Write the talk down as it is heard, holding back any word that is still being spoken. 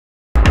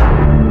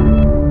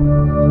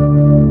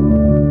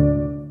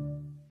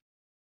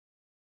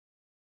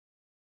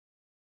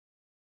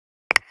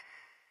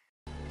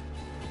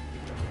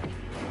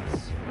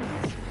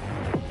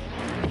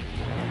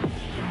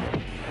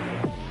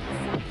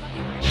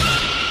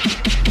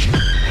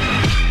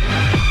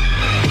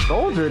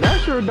soldier.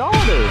 That's your daughter.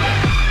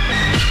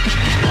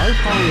 Why are you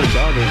calling your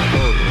daughter a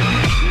soldier?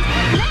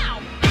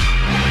 Now!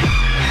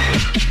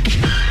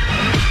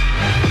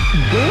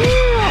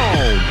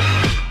 Damn!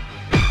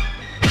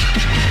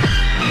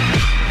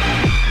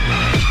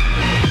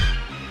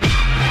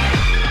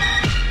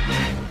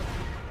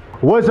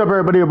 What's up,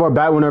 everybody? We're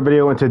back with another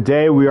video, and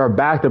today we are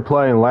back to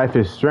playing Life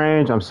is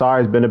Strange. I'm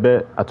sorry it's been a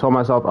bit. I told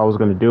myself I was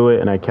going to do it,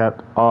 and I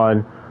kept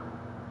on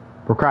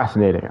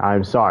procrastinating.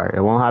 I'm sorry.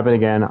 It won't happen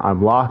again.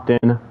 I'm locked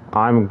in.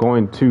 I'm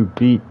going to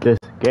beat this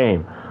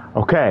game.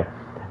 Okay.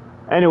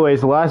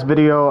 Anyways, the last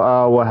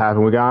video, what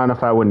happened? We got in a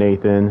fight with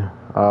Nathan.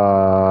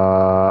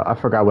 I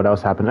forgot what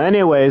else happened.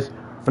 Anyways,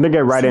 we're going to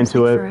get right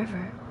into it.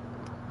 Forever.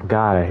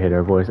 God, I hate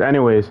her voice.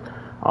 Anyways,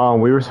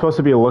 we were supposed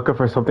to be looking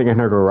for something in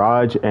her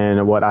garage,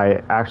 and what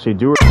I actually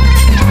do...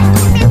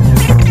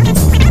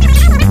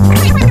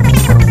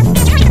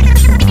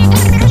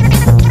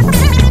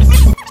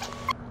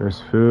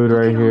 There's food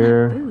right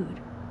here. Food.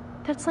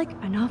 That's like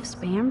enough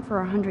spam for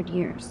 100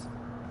 years.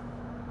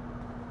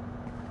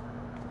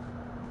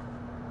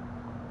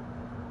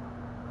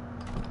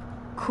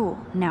 Cool,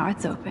 now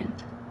it's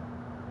opened.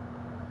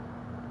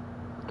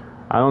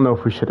 I don't know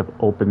if we should have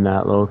opened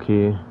that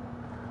low-key.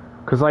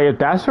 Cause like if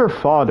that's her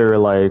father,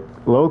 like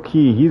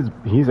low-key,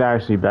 he's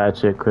actually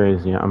batshit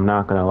crazy. I'm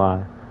not gonna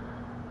lie.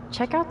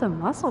 Check out the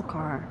muscle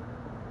car.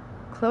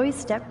 Chloe's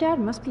stepdad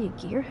must be a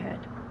gearhead.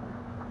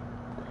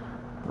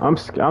 I'm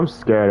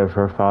scared of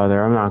her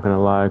father. I'm not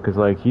gonna lie, cause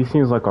like he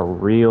seems like a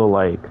real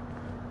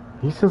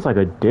he seems like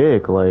a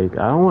dick. Like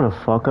I don't want to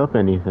fuck up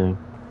anything.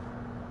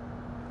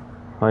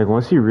 Like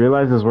once he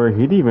realizes where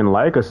he'd even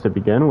like us to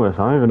begin with,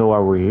 I don't even know why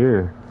we're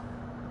here.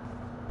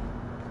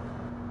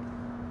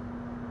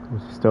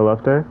 Is he still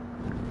up there?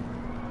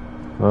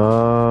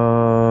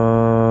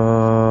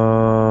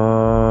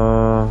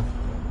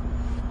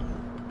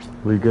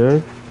 We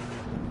good?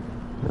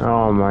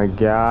 Oh my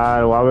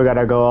god, why we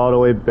gotta go all the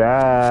way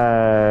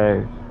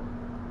back?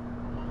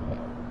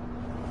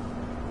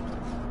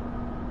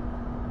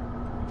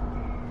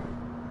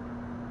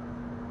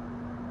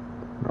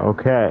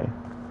 Okay.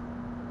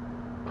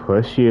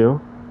 Push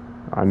you.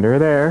 Under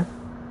there.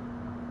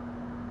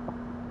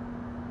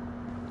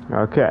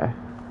 Okay.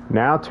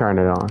 Now turn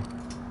it on.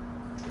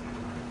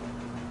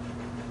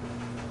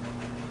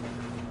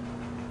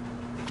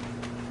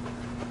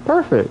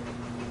 Perfect.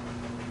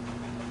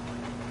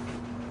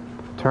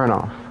 Turn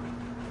off.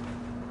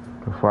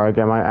 Before I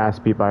get my ass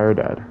beat by her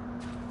dad.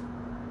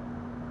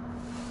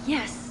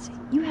 Yes,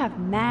 you have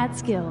mad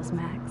skills,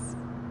 Max.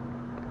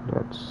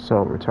 That's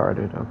so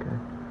retarded. Okay.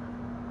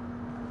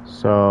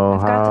 So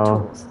I've got the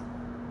tools.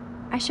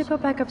 I should go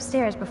back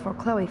upstairs before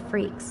Chloe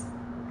freaks.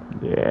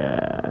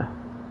 Yeah.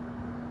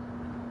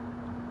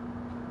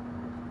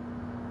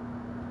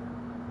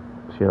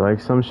 Feel like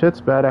some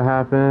shit's about to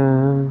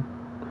happen.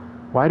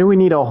 Why do we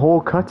need a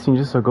whole cutscene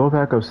just to go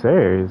back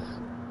upstairs?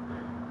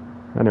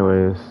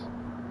 Anyways.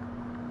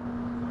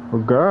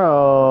 Well,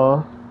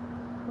 girl.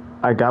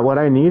 I got what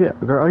I needed.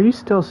 Girl, are you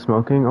still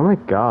smoking? Oh my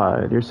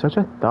god, you're such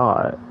a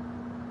thought.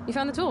 You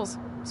found the tools.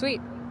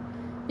 Sweet.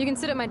 You can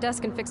sit at my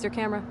desk and fix your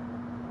camera.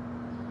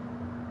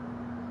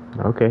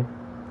 Okay.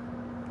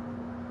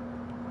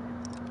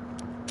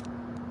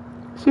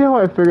 See how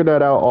I figured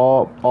that out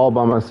all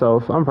by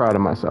myself? I'm proud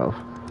of myself.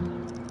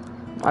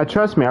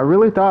 Trust me, I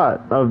really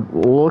thought of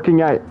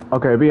looking at...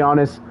 Okay, be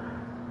honest.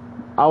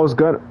 I was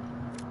gonna...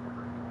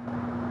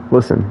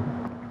 Listen.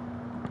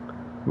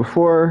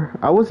 Before,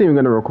 I wasn't even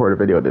gonna record a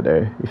video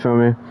today. You feel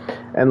me?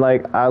 And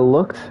like, I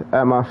looked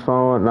at my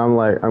phone and I'm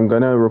like, I'm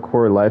gonna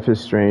record Life is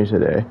Strange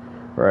today.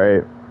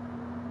 Right?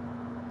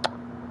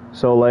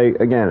 So like,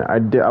 again,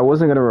 I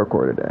wasn't gonna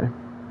record today.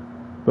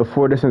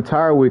 Before this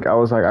entire week, I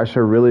was like, I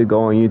should really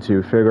go on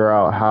YouTube, figure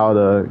out how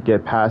to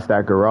get past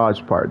that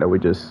garage part that we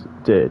just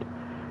did.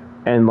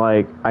 And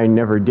like, I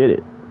never did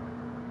it.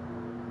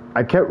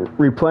 I kept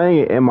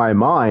replaying it in my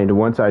mind.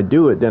 Once I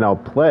do it, then I'll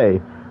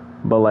play.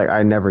 But like,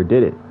 I never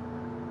did it.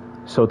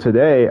 So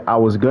today, I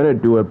was gonna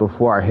do it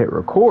before I hit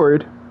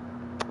record.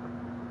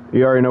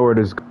 You already know where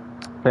this.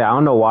 Yeah, I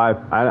don't know why.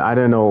 I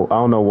don't know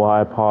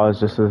why I paused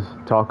just to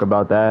talk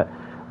about that.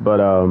 But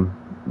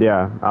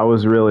yeah, I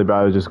was really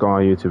about to just go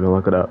on YouTube and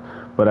look it up.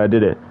 But I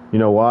didn't. You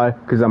know why?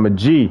 Because I'm a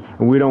G,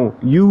 and we don't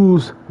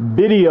use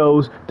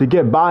videos to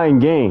get buying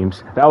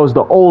games. That was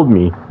the old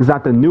me. It's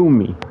not the new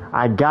me.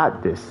 I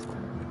got this.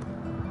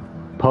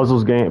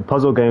 Puzzle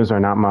games are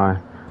not my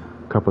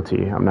cup of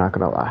tea. I'm not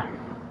gonna lie.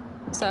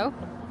 So?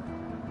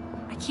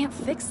 I can't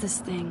fix this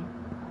thing.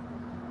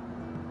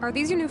 Are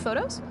these your new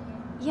photos?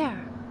 Yeah,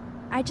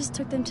 I just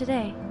took them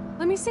today.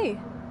 Let me see.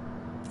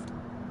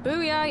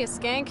 Booyah, you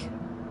skank.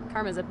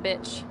 Karma's a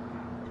bitch.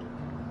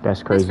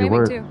 That's crazy nice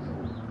work. Too.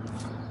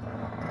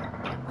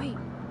 Wait,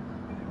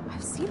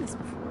 I've seen this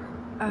before.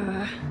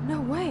 No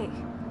way.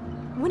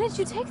 When did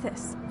you take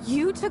this?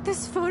 You took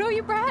this photo,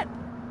 you brat?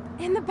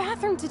 In the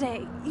bathroom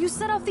today. You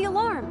set off the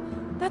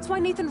alarm. That's why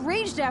Nathan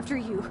raged after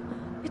you.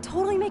 It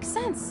totally makes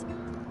sense.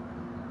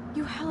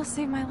 You hella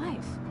saved my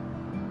life.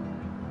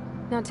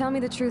 Now tell me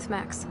the truth,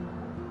 Max.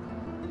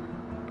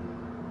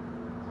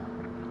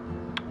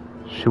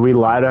 Should we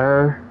lie to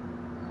her?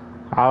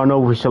 I don't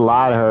know if we should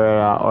lie to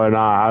her or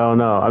not. I don't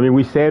know. I mean,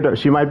 we saved her.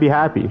 She might be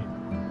happy.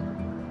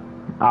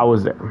 I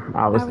was there.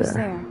 I was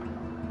there.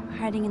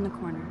 Hiding in the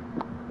corner.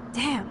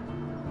 Damn,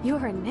 you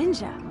were a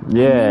ninja.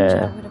 Yeah.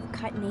 A ninja would have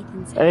cut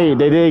Nathan's head Hey, off.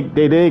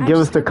 they did give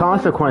us the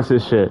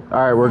consequences shit. All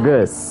right, we're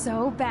good.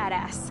 So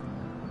badass.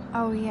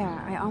 Oh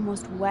yeah, I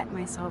almost wet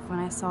myself when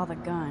I saw the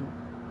gun.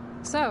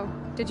 So,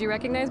 did you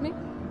recognize me?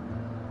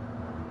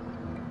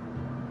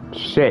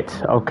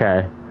 Shit.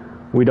 Okay.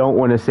 We don't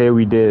want to say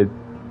we did,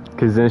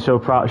 because then she'll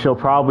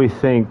probably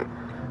think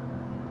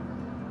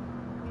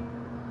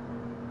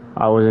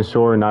I wasn't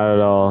sure. Not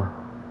at all.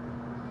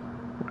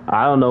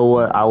 I don't know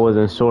what I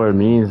wasn't sure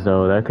means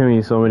though. That could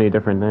mean so many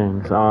different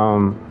things.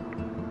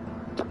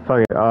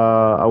 Fuck it.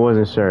 I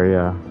wasn't sure.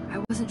 Yeah.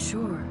 I wasn't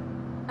sure.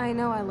 I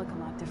know I look a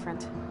lot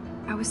different.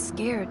 I was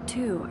scared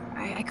too.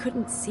 I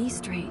couldn't see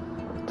straight.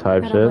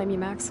 Type I shit. don't blame you,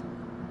 Max.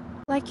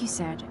 Like you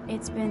said,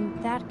 it's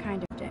been that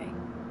kind of day.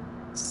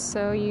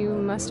 So you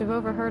must have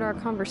overheard our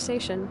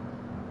conversation.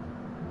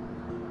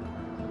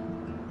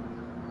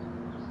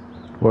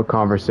 What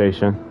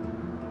conversation?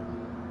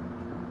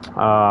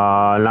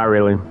 Not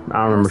really. I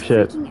don't remember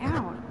shit. Freaking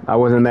out. I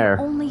wasn't there.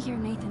 Only hear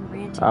Nathan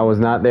ranting. I was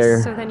not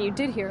there. So then you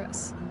did hear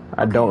us.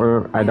 I don't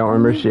remember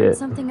only heard shit.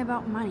 Something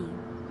about money,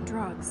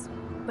 drugs,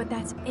 but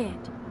that's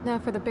it. Now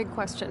for the big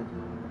question.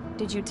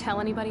 Did you tell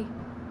anybody?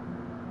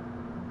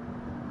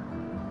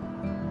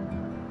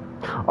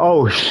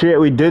 Oh shit,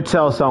 we did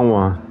tell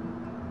someone.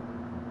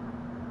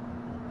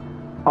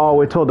 Oh,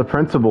 we told the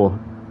principal.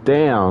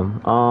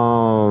 Damn.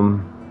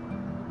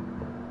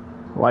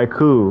 Like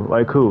who?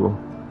 Like who?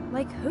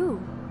 Like who?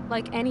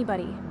 Like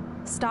anybody.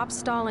 Stop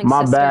stalling,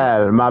 My sister.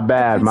 bad. My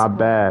bad. My principal.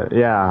 bad.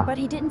 Yeah. But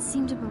he didn't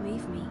seem to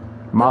believe me.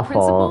 My The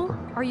principal? fault.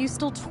 Are you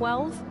still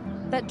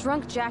 12? That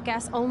drunk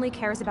jackass only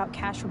cares about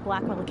cash for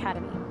Blackwell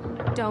Academy.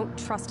 Don't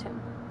trust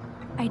him.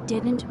 I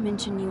didn't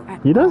mention you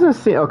at He doesn't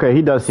seem okay.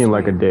 He does seem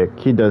like a dick.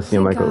 He does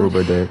seem Thank like an God.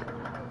 uber dick.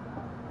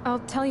 I'll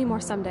tell you more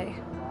someday.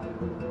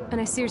 And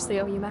I seriously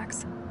owe you,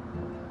 Max.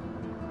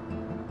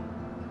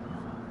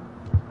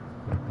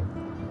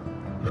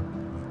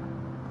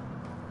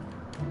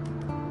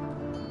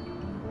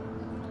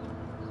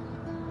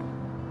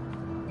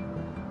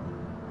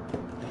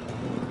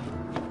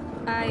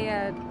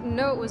 I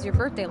know it was your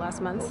birthday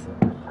last month.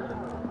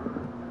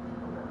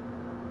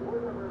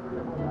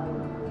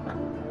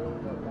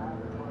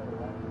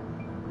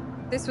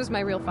 This was my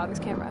real father's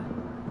camera.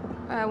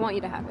 I want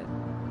you to have it.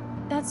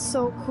 That's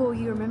so cool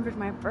you remembered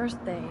my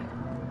birthday.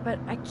 But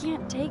I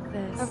can't take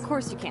this. Of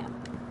course you can.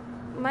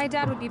 My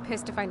dad would be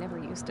pissed if I never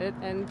used it,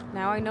 and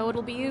now I know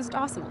it'll be used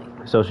awesomely.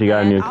 So she got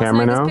a And new I'll camera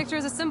sign now? this picture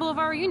as a symbol of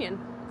our reunion.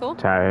 Cool?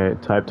 Type.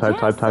 Yes,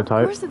 of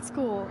course it's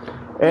cool.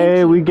 Hey,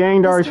 Thank we you.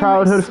 gained our This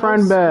camera is childhood so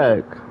friend sweet.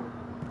 back.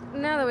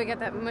 Now that we got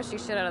that mushy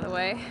shit out of the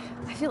way,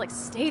 I feel like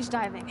stage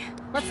diving.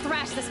 Let's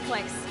thrash this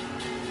place.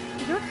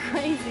 You're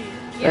crazy.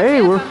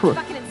 Hey, we're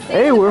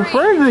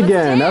friends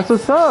again. That's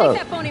what's up.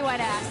 Shake that phony white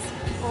ass.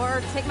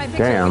 Or take my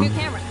picture Damn. with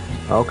your new camera.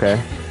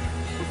 Okay.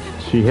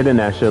 She hitting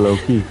that shit low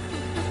key.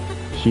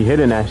 She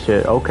hitting that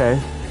shit. Okay.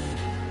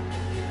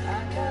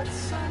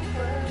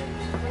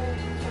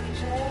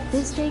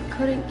 This day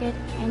couldn't get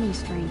any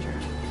stranger.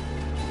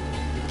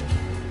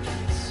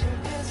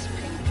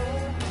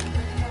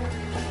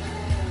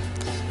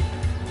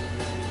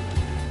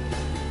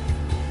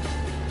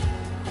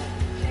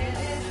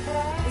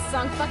 This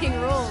song fucking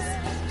rules.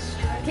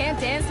 Can't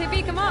dance,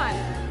 hippie? Come on.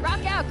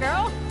 Rock out,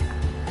 girl.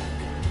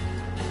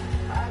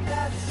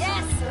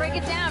 Yes! Break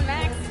it down,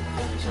 Max.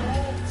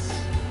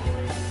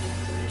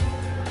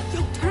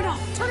 Yo, turn it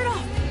off! Turn it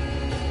off!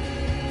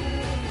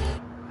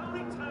 How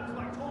many times have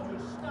I told you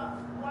to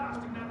stop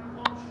blasting that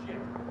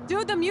bullshit?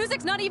 Dude, the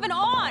music's not even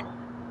on!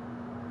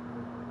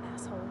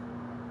 Asshole.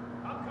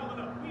 I'm coming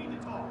up. We need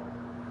to talk.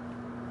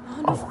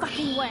 Oh, no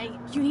fucking way.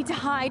 You need to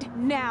hide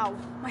now.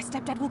 My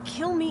stepdad will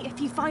kill me if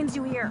he finds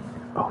you here.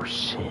 Oh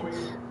shit.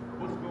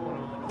 What's going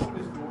on? Open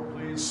this door,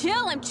 please.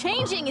 Chill, I'm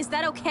changing. Is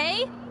that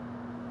okay?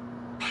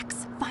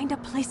 Max, find a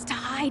place to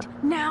hide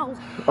now.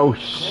 Oh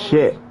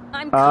shit.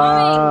 I'm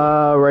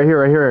coming. Right here,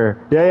 right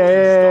here.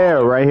 Yeah.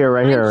 Right here,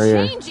 right here, right I'm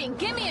here. changing.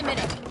 Give me a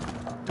minute.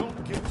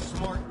 Don't get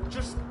smart.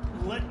 Just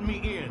let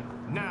me in.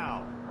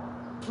 Now.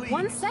 Please.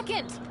 1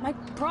 second. My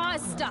bra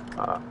is stuck.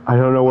 I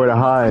don't know where to I'm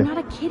hide. not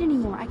a kid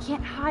anymore. I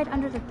can't hide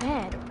under the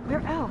bed.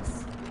 Where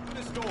else? Open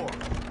this door.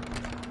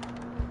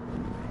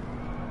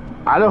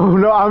 I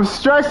don't know. I'm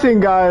stressing,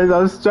 guys.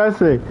 I'm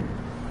stressing.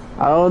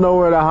 I don't know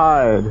where to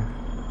hide.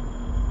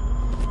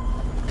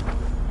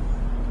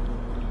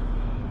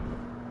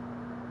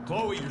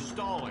 Chloe, you're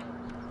stalling.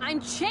 I'm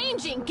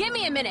changing. Give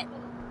me a minute.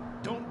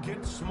 Don't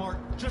get smart.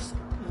 Just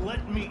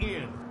let me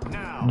in.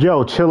 Now.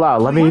 Joe, chill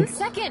out. Let me 1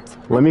 second.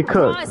 let me My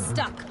cook. bra is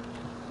stuck.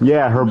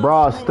 Yeah, her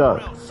bra's Roll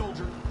stuck. around,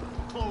 soldier.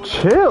 Chloe.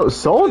 Chill,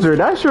 soldier.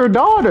 That's your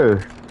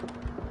daughter.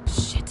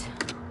 Shit.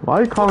 Why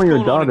are you calling your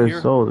What's going on in daughter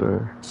here?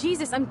 soldier?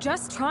 Jesus, I'm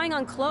just trying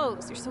on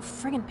clothes. You're so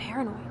friggin'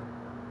 paranoid.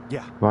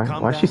 Yeah.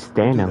 Why is she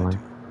standing like?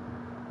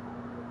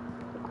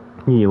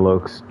 He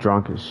looks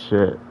drunk as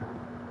shit.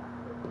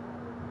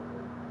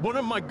 One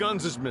of my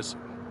guns is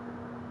missing.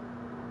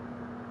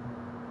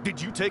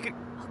 Did you take it?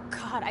 Oh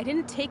God, I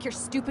didn't take your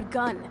stupid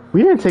gun.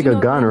 We didn't take Do you a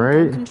know gun, gun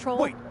right? Control?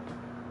 Wait,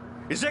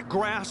 is that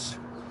grass?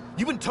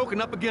 You been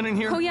toking up again in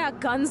here? Oh yeah,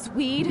 guns,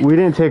 weed. We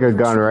didn't take a You're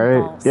gun,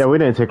 tripping right? balls. Yeah, we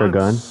didn't take a I'm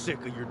gun.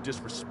 sick of your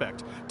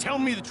disrespect. Tell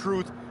me the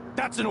truth.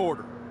 That's an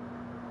order.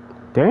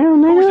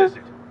 Damn, Whose nigga. is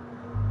it?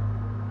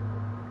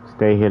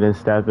 Stay hidden,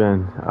 step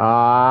in.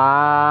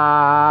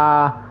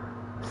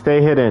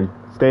 Stay hidden.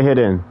 Stay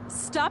hidden.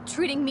 Stop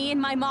treating me and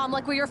my mom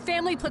like we're your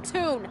family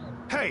platoon.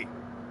 Hey,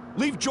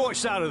 leave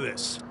Joyce out of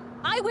this.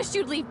 I wish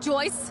you'd leave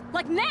Joyce,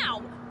 like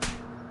now.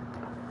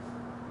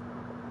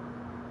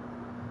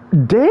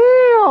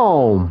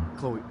 Damn!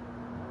 Chloe,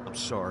 I'm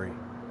sorry.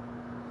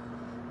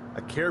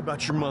 I care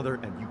about your mother,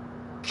 and you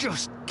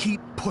just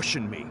keep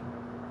pushing me.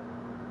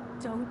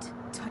 Don't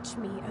touch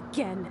me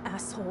again,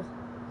 asshole.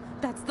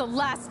 That's the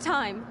last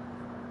time.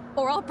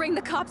 Or I'll bring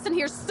the cops in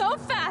here so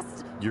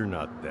fast. You're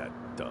not that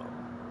dumb.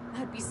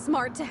 I'd be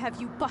smart to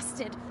have you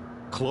busted.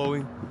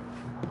 Chloe,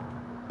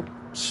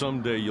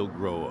 someday you'll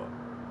grow up.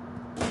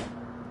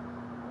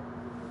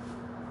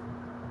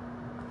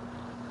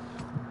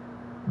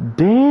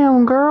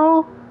 Damn,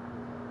 girl.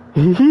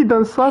 He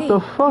done slapped the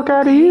fuck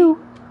out of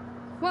you.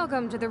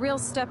 Welcome to the real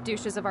step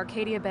douches of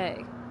Arcadia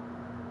Bay.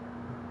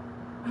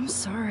 I'm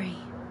sorry.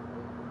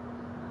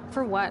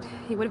 For what?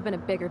 He would have been a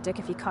bigger dick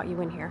if he caught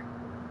you in here.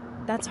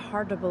 That's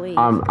hard to believe.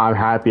 I'm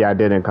happy I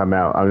didn't come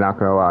out. I'm not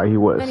gonna lie. He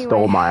would have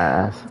stole my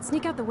ass. Let's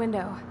sneak out the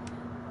window.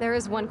 There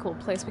is one cool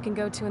place we can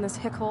go to in this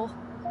hick hole.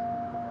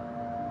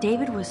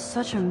 David was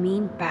such a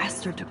mean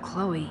bastard to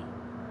Chloe.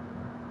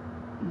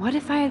 What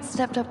if I had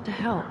stepped up to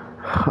help?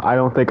 I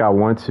don't think I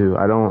want to.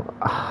 I don't.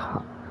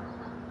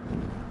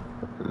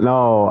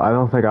 No, I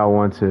don't think I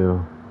want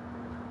to.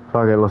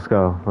 Fuck it. Let's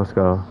go. Let's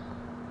go.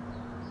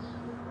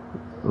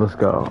 Let's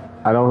go.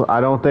 I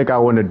don't think I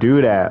want to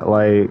do that.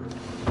 Like,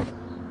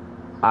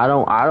 I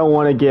don't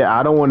want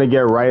to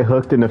get right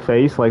hooked in the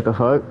face. Like the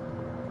fuck.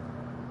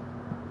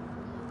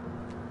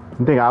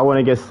 You think I want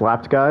to get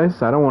slapped,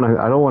 guys? I don't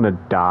want to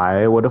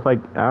die. What if I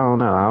don't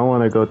know. I don't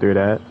want to go through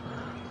that.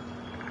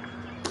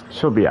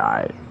 She'll be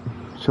alright.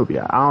 She'll be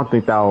alright. I don't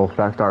think that will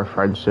affect our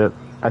friendship.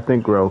 I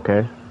think we're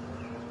okay.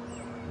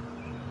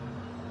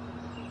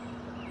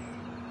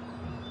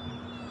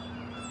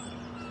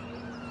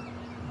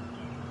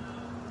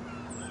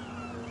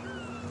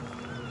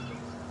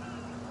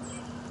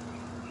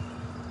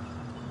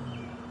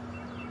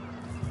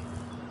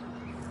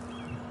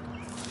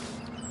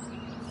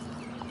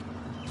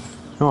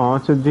 Oh,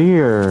 it's a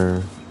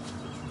deer.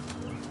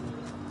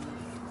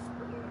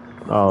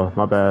 Oh,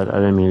 my bad. I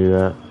didn't mean to do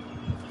that.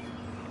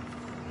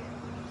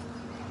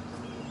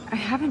 I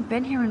haven't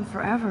been here in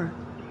forever.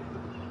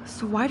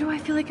 So why do I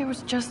feel like I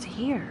was just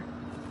here?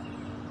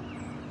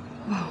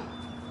 Whoa.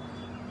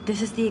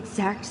 This is the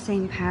exact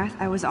same path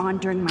I was on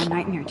during my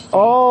nightmare today.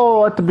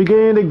 Oh, at the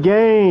beginning of the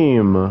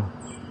game.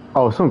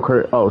 Oh, some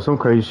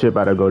crazy shit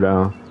about to go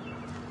down.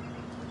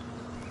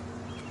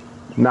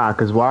 Nah,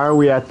 cause why are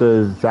we at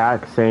the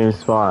exact same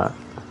spot?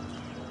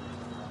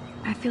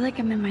 I feel like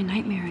I'm in my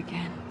nightmare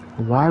again.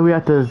 Why are we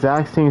at the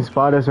exact same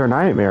spot as her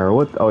nightmare?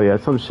 What? Oh yeah,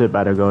 some shit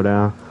about to go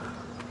down.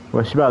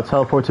 What, she about to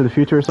teleport to the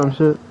future or some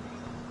shit?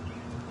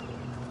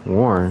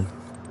 Warren.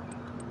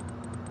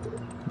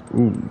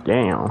 Ooh,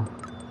 damn.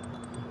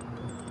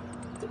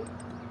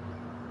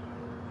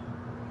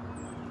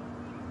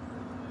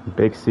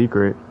 Big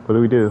secret. What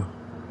do we do?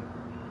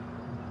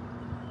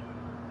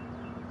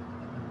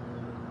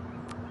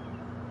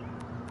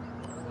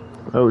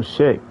 Oh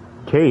shit,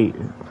 Kate.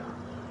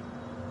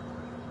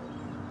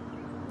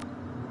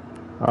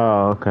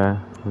 Oh, okay.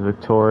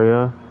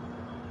 Victoria.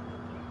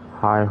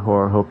 Hi,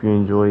 whore. Hope you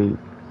enjoy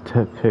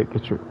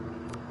picture.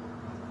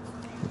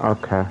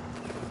 Okay.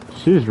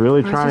 She's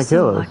really Birds trying are to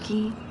kill so us.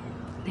 lucky,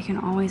 they can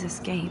always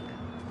escape.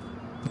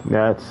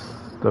 That's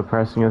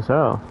depressing as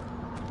hell.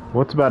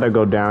 What's about to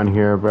go down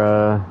here,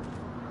 bruh?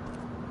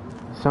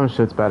 Some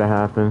shit's about to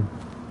happen.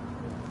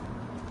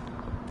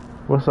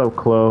 What's up,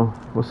 Chloe?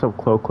 What's up,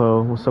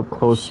 Chloe? What's up,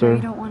 Closer? Sure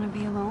you don't want to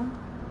be alone?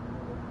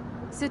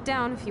 Sit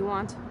down if you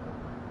want.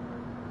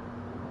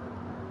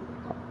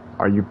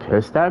 Are you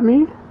pissed at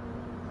me?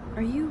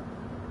 Are you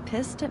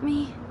pissed at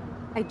me?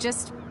 I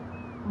just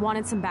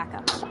wanted some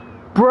backup.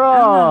 I'm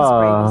not as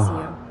brave as Bruh!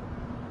 you.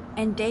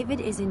 And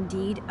David is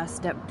indeed a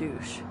step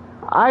douche.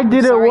 I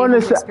didn't Sorry want you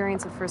to had to say.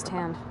 experience it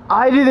firsthand.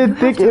 I You didn't have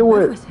think to it live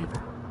would. with him.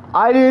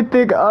 I didn't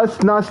think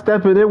us not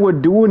stepping in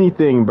would do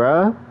anything,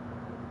 bruh.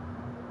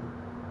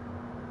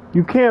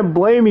 You can't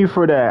blame me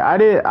for that. I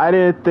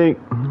didn't think,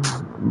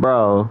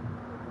 bro.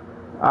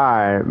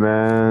 Alright,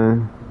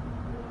 man.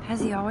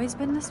 Has he always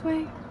been this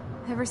way?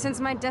 Ever since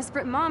my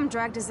desperate mom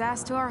dragged his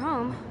ass to our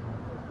home,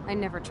 I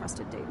never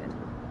trusted David.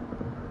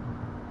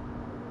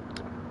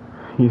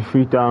 He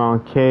freaked out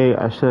on Kate.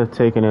 I should have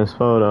taken his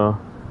photo.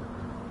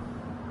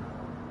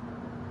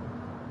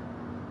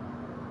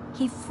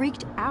 He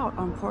freaked out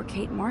on poor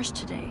Kate Marsh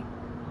today.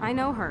 I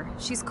know her.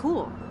 She's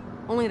cool.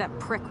 Only that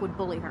prick would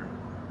bully her.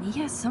 He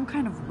has some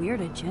kind of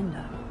weird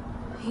agenda.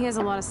 He has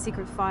a lot of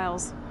secret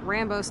files.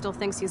 Rambo still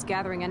thinks he's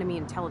gathering enemy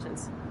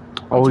intelligence.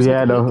 Oh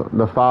yeah,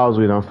 the files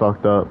we done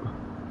fucked up.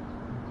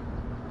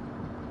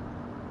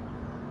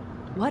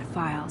 What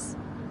files?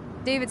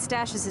 David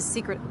stashes his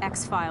secret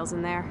X files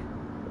in there.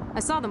 I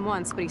saw them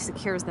once, but he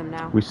secures them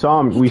now. We saw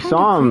him. He We kinda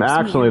saw him creeps me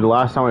actually out. the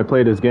last time we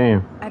played this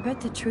game. I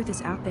bet the truth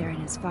is out there in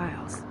his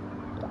files.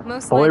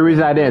 Most Only likely,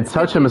 reason I didn't it's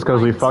touch him is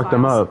because we his fucked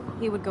him files.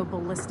 up. He would go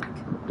ballistic.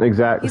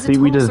 Exactly. He's a See,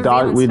 we total just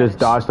dodged. We surveillance just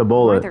dodged a fetish. Why are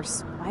bullet. there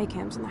spy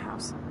cams in the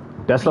house?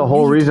 That's I the knew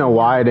whole you reason told me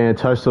why that. I didn't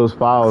touch those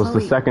files the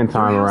Chloe, second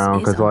time your house around.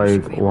 is Cause under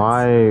like, surveillance.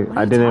 why? What are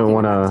I you didn't talking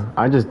want to. about?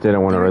 I just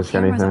didn't want to There are risk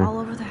cameras anything. all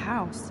over the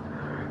house.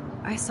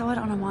 I saw it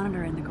on a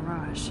monitor in the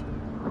garage.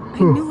 I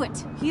knew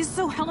it. He's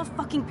so hella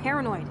fucking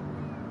paranoid.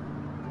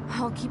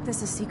 I'll keep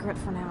this a secret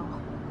for now.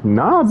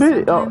 Nah,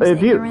 bitch. Sometimes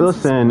If you ignorance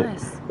is listen,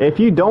 bliss. if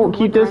you don't No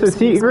keep wonder this a I'm so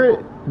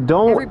secret,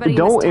 miserable. Everybody in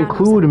don't this town knows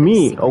include everybody's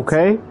me, secrets.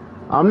 okay?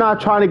 I'm not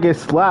trying to get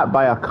slapped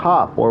by a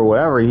cop or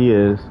whatever he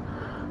is.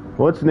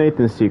 What's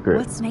Nathan's secret?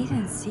 What's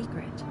Nathan's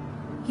secret?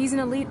 He's an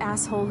elite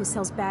asshole who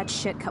sells bad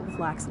shit cut with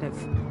laxative.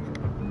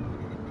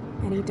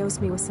 And he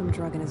dosed me with some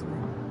drug in his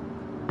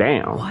room.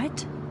 Damn.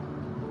 What?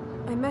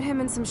 I met him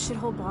in some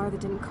shithole bar that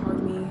didn't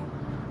card me.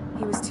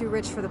 He was too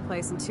rich for the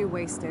place and too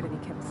wasted, and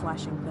he kept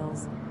flashing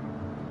bills.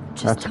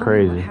 Just That's tell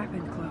crazy. Me what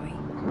happened,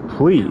 Chloe?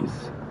 Please.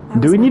 I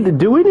Do was we need to? waiting.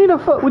 Do we need a?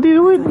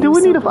 Do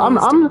we need a? so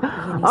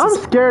blazed I'm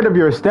scared of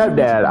your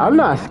stepdad. I'm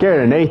not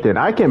scared of Nathan.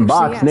 I can Here she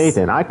box is.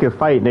 Nathan. I can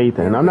fight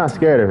Nathan. I'm not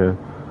scared of him.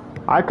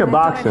 I could And I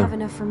box thought I'd have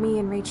him. enough for me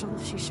and Rachel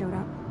if she showed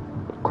up.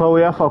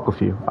 Chloe, I fuck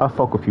with you. I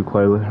fuck with you,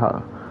 Chloe.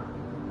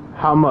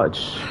 How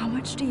much? How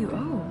much do you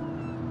owe?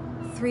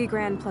 $3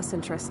 grand plus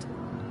interest.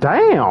 And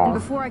Damn.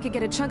 before I could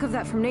get a chunk of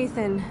that from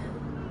Nathan,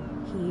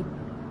 he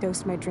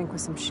dosed my drink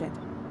with some shit.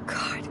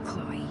 God,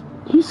 Chloe.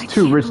 He's I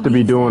too can't rich to be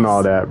believe doing this.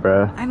 all that,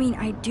 bruh. I mean,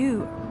 I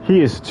do.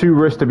 He is too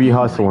rich to be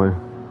hustling.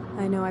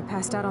 I know I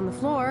passed out on the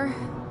floor.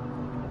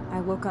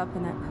 I woke up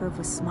and that perv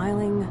was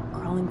smiling,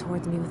 crawling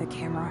towards me with a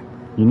camera.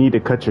 You need to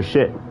cut your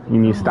shit. You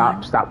need to Come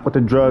on. stop with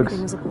the drugs.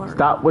 Everything was a blur.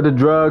 Stop with the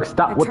drugs. I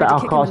Stop with the tried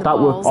to kick him alcohol. in the Stop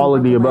with balls all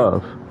and of the broke a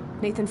above. leg.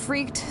 Nathan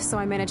freaked, so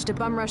I managed to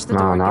bum rush the No,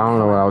 door. no, and I get don't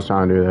know what I out. was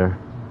trying to do there.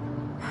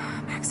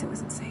 Max, it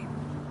was insane.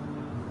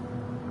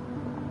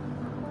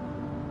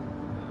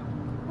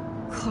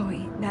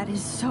 Chloe, that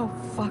is so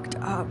fucked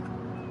up.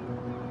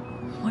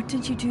 What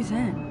did you do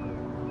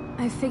then?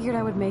 I figured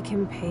I would make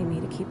him pay me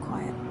to keep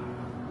quiet.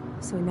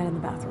 So we met in the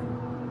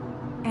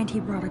bathroom. And he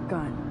brought a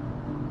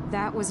gun.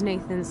 That was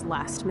Nathan's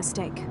last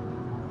mistake.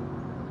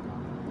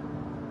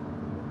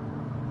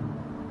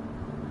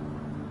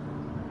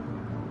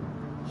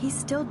 He's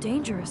still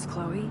dangerous,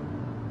 Chloe.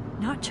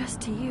 Not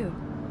just to you.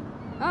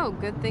 Oh,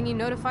 good thing you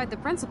notified the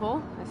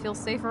principal. I feel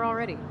safer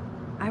already.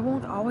 I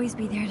won't always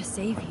be there to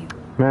save you.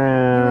 You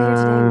were here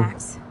today, Man,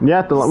 Max. you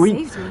have to. You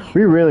We saved me.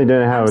 we really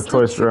didn't have I'm a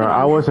still choice, bro. tripping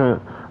I on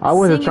wasn't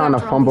Seeing you trying to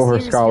after all fumble her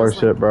these years feels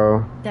scholarship, like-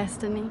 bro.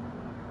 Destiny.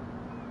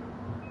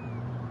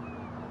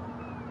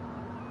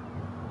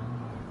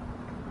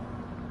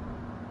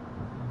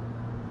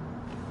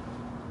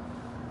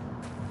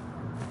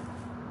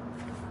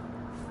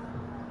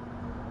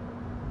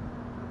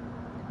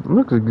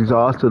 Looks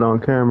exhausted on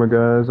camera,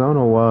 guys. I don't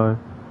know why.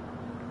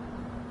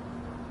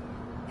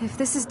 If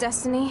this is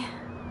destiny,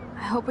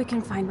 I hope we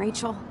can find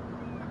Rachel.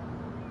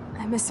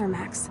 I miss her,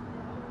 Max.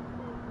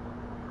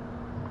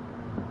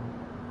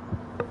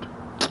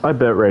 I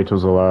bet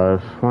Rachel's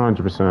alive.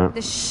 100%.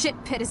 This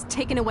shit pit has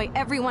taken away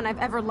everyone I've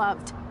ever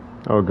loved.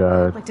 Oh I'd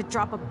god. like to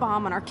drop a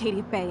bomb on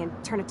Arcadia Bay and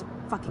turn it to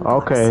fucking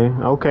glass.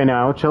 Okay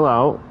now, chill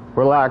out.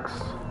 Relax.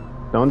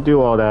 Don't do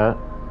all that.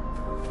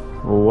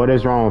 What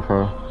is wrong with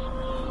her?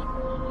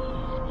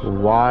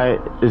 Why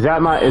is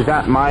that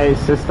my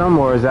system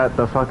or is that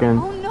the fucking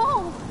Oh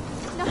no!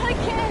 Not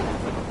again!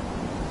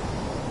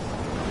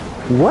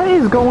 What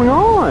is going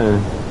on?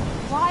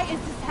 Why is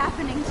this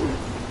happening to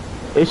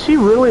me?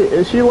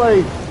 Is she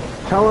like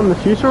telling the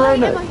future Why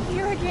right am now? I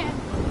here again?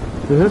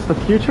 Is this the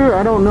future?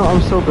 I don't know.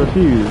 I'm so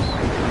confused.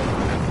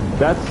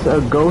 That's a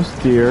ghost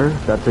deer.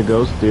 That's a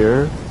ghost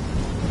deer.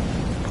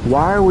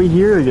 Why are we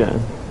here again?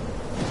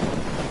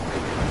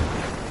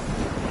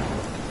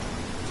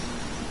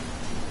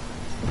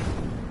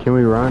 Can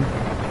we run?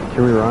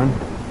 Can we run?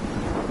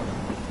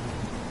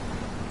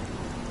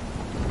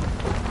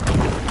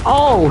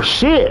 Oh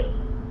shit!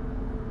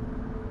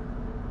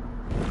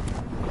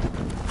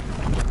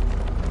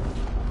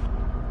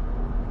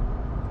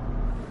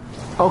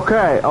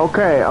 Okay,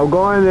 I'm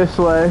going this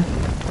way.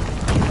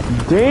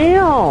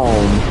 Damn!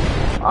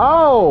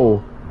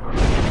 Oh!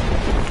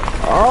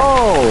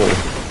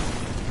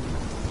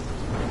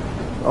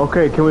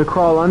 Okay, can we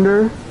crawl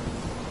under?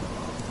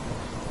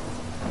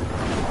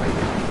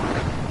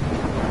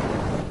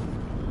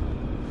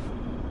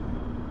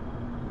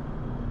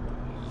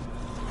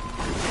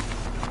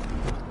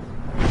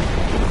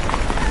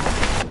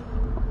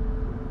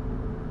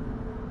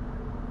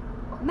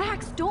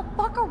 Max, don't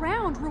fuck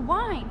around.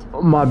 Rewind.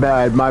 My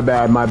bad.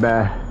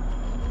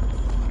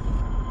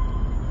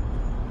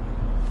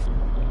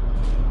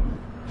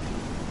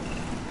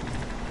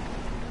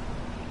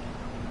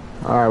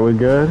 Alright, we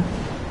good?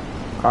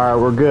 Alright,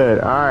 we're good.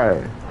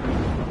 Alright.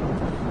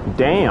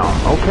 Damn,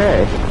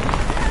 okay.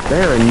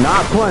 They are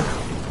not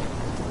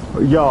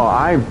playing. Yo,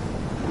 I'm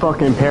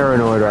fucking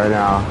paranoid right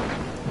now.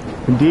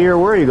 Dear,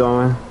 where are you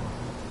going?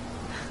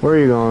 Where are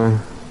you going?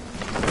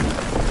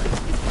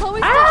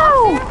 Chloe's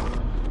Ow! still up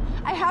there?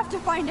 I have to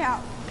find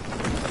out.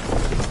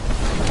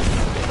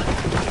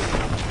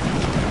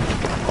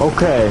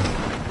 Okay.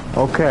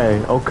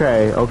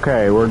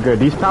 Okay, we're good.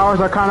 These towers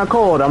are kind of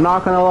cold, I'm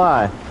not gonna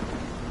lie.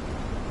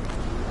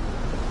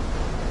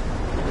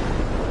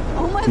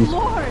 Oh my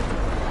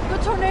lord! The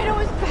tornado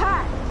is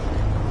back!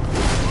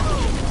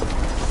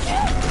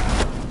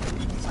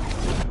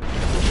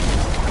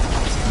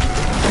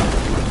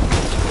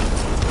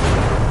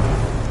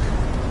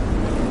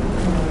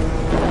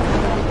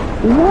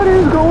 What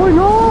is going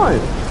on?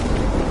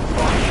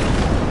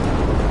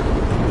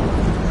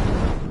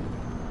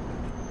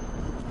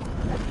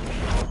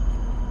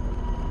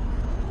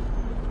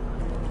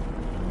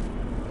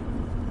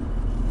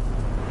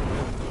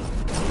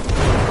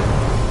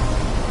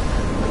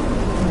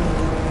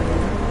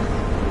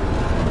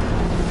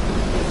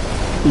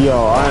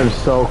 Yo, I am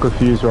so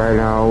confused right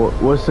now.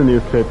 What's the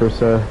newspaper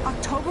say?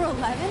 October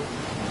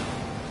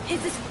 11th?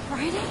 Is this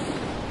Friday?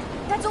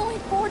 That's only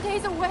 4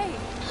 days away.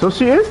 So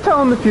she is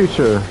telling the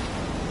future.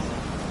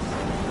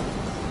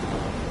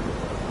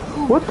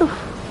 What the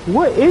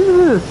what is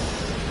this?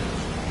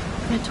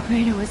 That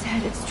tornado is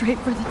headed straight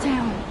for the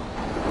town.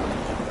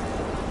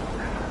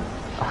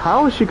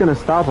 How is she gonna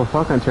stop a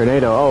fucking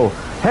tornado? Oh,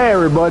 hey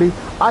everybody,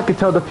 I can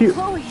tell the future.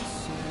 Chloe,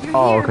 you're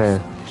Oh, here.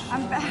 okay.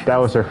 I'm back. That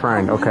was her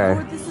friend. Oh my Okay,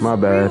 Lord, this is my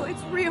bad. Real.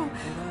 It's real.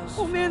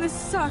 Oh man, this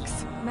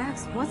sucks.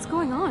 Max, what's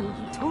going on? You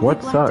totally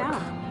What blacked sucked?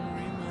 out.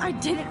 I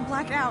didn't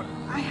black out.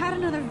 I had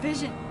another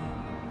vision.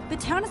 The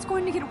town is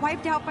going to get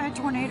wiped out by a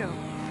tornado.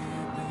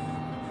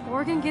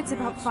 Oregon gets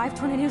about 5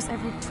 tornadoes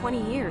every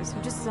 20 years.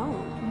 You just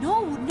zone.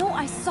 No,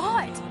 I saw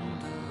it.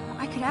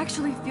 I could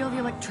actually feel the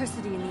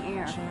electricity in the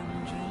air.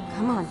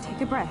 Come on,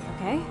 take a breath,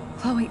 okay?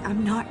 Chloe,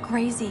 I'm not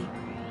crazy.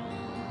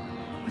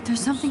 But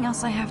there's something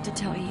else I have to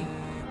tell you.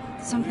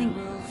 Something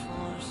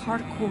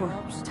hardcore.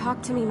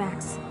 Talk to me,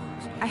 Max.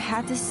 I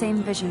had this same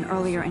vision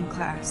earlier in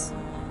class.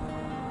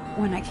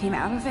 When I came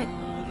out of it,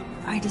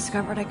 I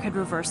discovered I could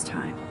reverse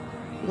time.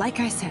 Like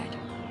I said,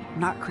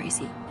 not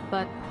crazy.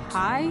 But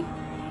high,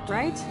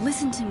 right?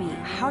 Listen to me.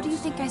 How do you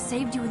think I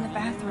saved you in the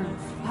bathroom?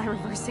 By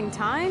reversing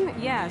time?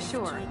 Yeah,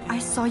 sure. I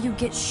saw you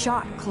get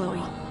shot,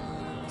 Chloe.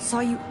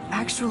 Saw you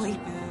actually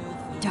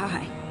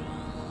die.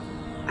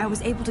 I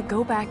was able to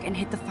go back and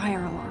hit the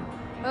fire alarm.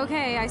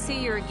 Okay, I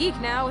see you're a geek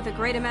now with a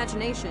great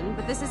imagination,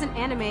 but this isn't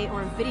anime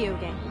or a video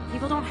game.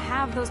 People don't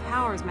have those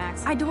powers,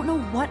 Max. I don't know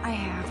what I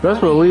have. Best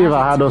but believe have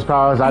I had it. those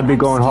powers. I'd And be I'm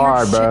going scared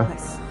hard, bruh.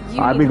 shitless.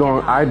 You I'd need be to get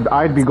going. high.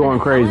 I'd be It's been going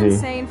a hell crazy.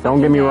 insane Don't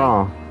fucking get me day.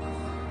 wrong.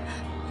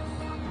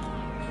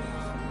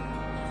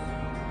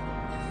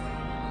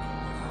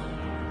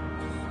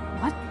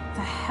 What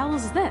the hell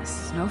is this?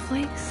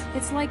 Snowflakes?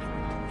 It's like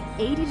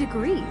 80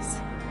 degrees.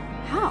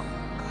 How?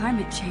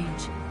 Climate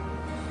change.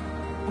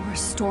 Or a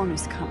storm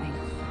is coming.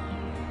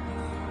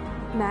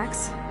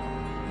 Max,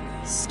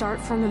 start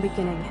from the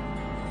beginning.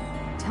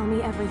 Tell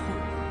me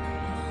everything.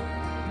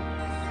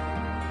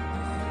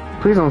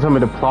 Please don't tell me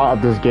the plot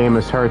of this game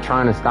is her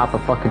trying to stop a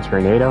fucking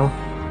tornado.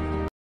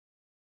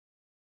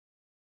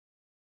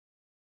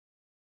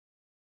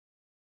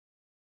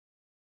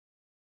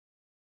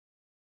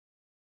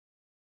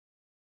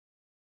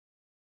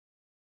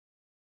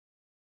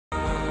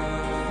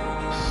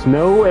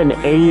 Snow and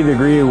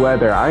 80-degree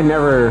weather. I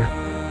never.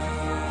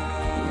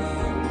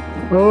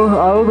 Oh,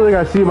 I don't think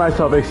I see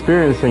myself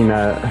experiencing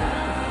that.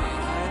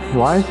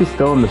 Why is he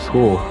still in the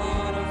school?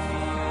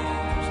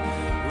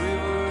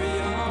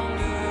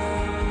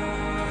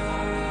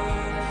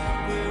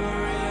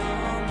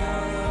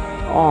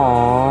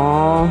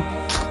 Aww.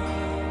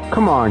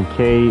 Come on,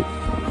 Kate.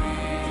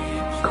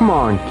 Come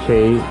on,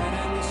 Kate.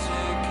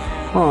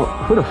 Oh,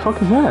 who the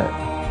fuck is that?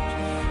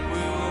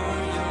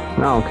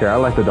 I don't care. I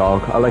like the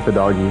dog. I like the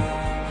doggy.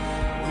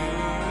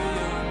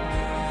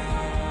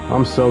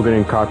 I'm so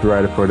getting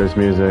copyrighted for this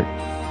music.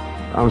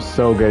 I'm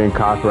so getting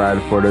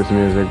copyrighted for this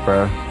music,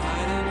 bro.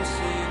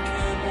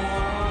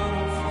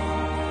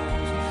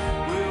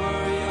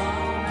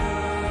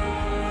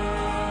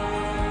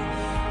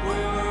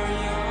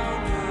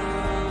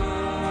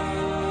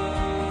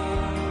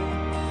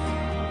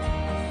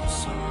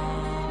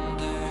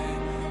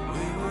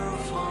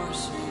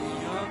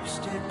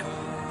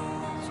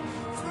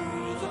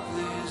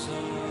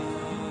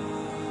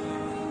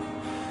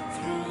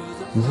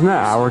 Isn't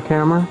that our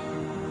camera?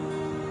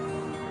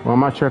 Well,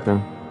 am I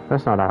tripping?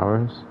 That's not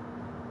ours.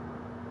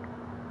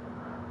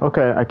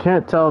 Okay, I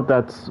can't tell if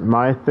that's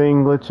my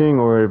thing glitching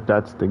or if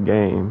that's the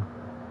game.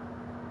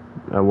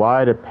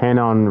 Why depend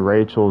on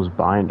Rachel's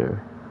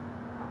binder?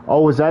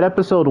 Oh, was that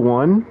episode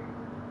 1?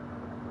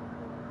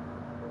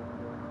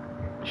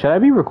 Should I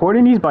be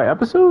recording these by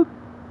episode?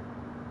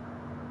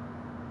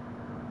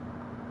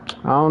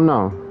 I don't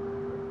know.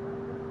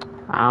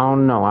 I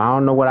don't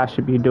know what I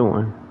should be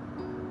doing.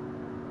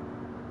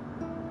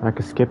 I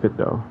could skip it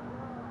though.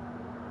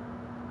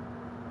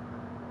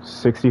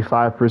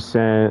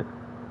 65%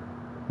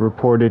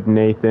 reported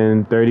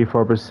Nathan,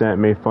 34%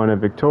 made fun of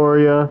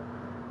Victoria,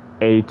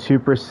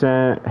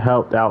 82%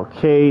 helped out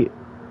Kate,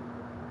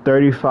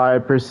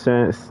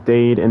 35%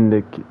 stayed in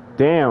the...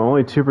 Damn,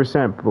 only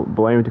 2%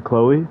 blamed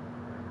Chloe.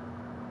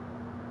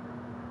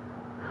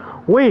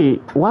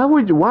 Wait,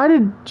 why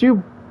did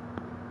you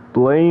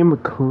blame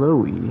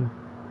Chloe?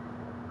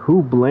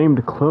 Who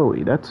blamed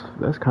Chloe? That's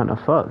kind of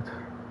fucked.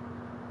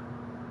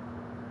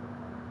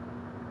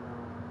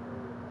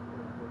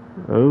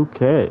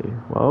 Okay,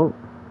 well.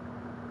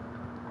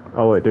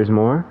 Oh wait, there's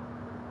more?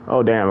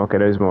 Oh damn, okay,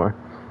 there's more.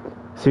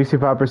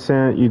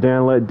 65%, you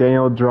didn't let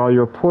Daniel draw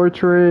your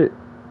portrait.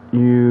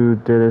 You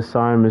did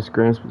assign Miss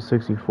Grants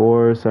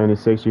 64.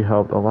 76, you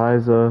helped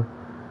Eliza.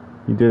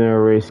 You didn't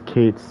erase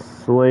Kate's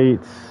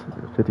slates,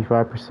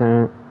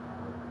 55%.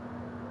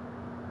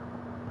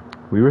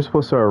 We were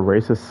supposed to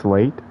erase a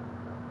slate?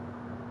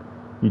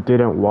 You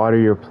didn't water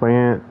your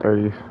plant,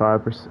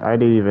 35%. I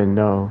didn't even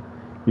know.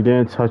 You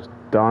didn't touch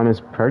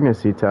Donna's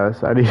pregnancy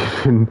test. I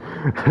didn't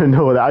even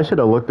know that. I should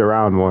have looked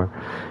around more.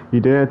 You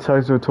didn't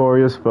touch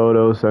Victoria's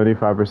photo,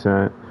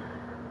 75%.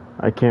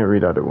 I can't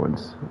read other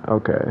ones.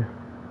 Okay.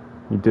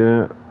 You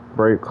didn't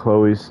break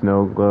Chloe's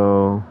snow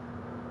globe.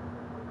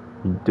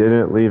 You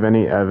didn't leave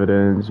any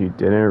evidence. You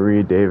didn't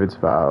read David's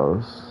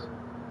vows.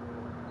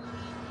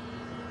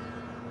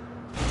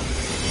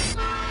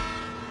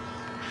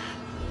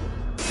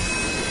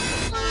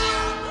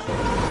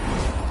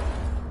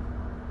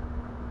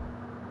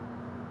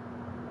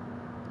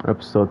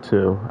 Episode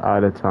 2,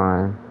 out of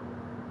time.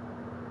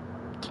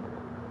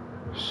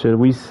 Should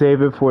we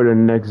save it for the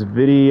next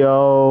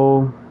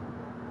video?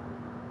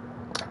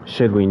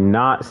 Should we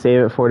not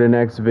save it for the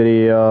next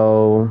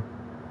video?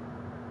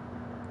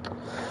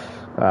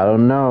 I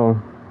don't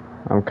know.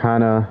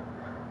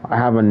 I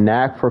have a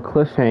knack for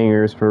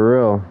cliffhangers, for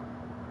real.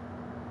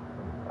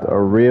 A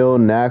real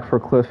knack for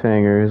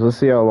cliffhangers. Let's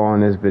see how long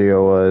this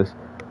video was.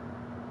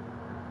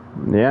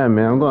 Yeah,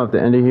 man, I'm gonna have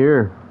to end it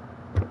here.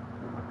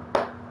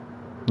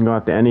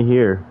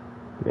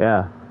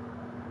 Yeah.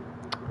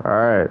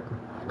 Alright.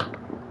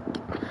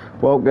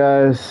 Well,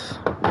 guys,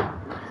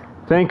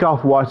 thank y'all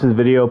for watching this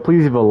video.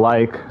 Please leave a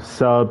like,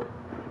 sub,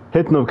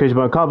 hit the notification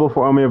button,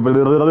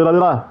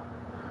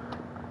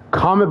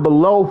 comment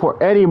below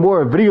for any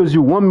more videos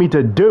you want me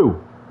to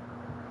do.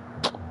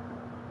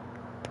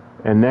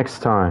 And next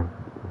time,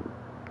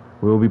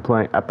 we will be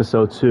playing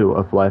episode 2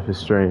 of Life is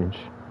Strange.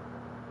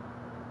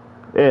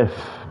 If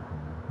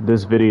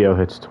this video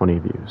hits 20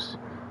 views.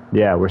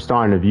 Yeah, we're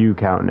starting a view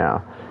count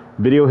now.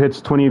 Video hits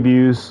 20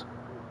 views,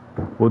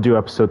 we'll do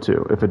episode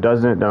 2. If it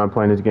doesn't, then I'm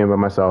playing this game by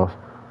myself.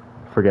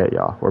 Forget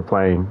y'all. We're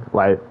playing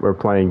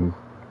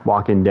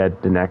Walking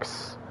Dead, the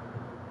next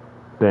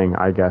thing,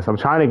 I guess. I'm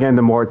trying to get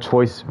into more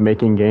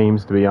choice-making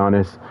games, to be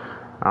honest.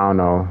 I don't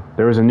know.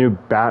 There was a new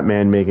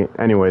Batman making...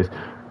 Anyways,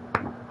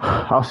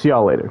 I'll see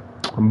y'all later.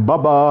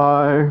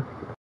 Bye-bye.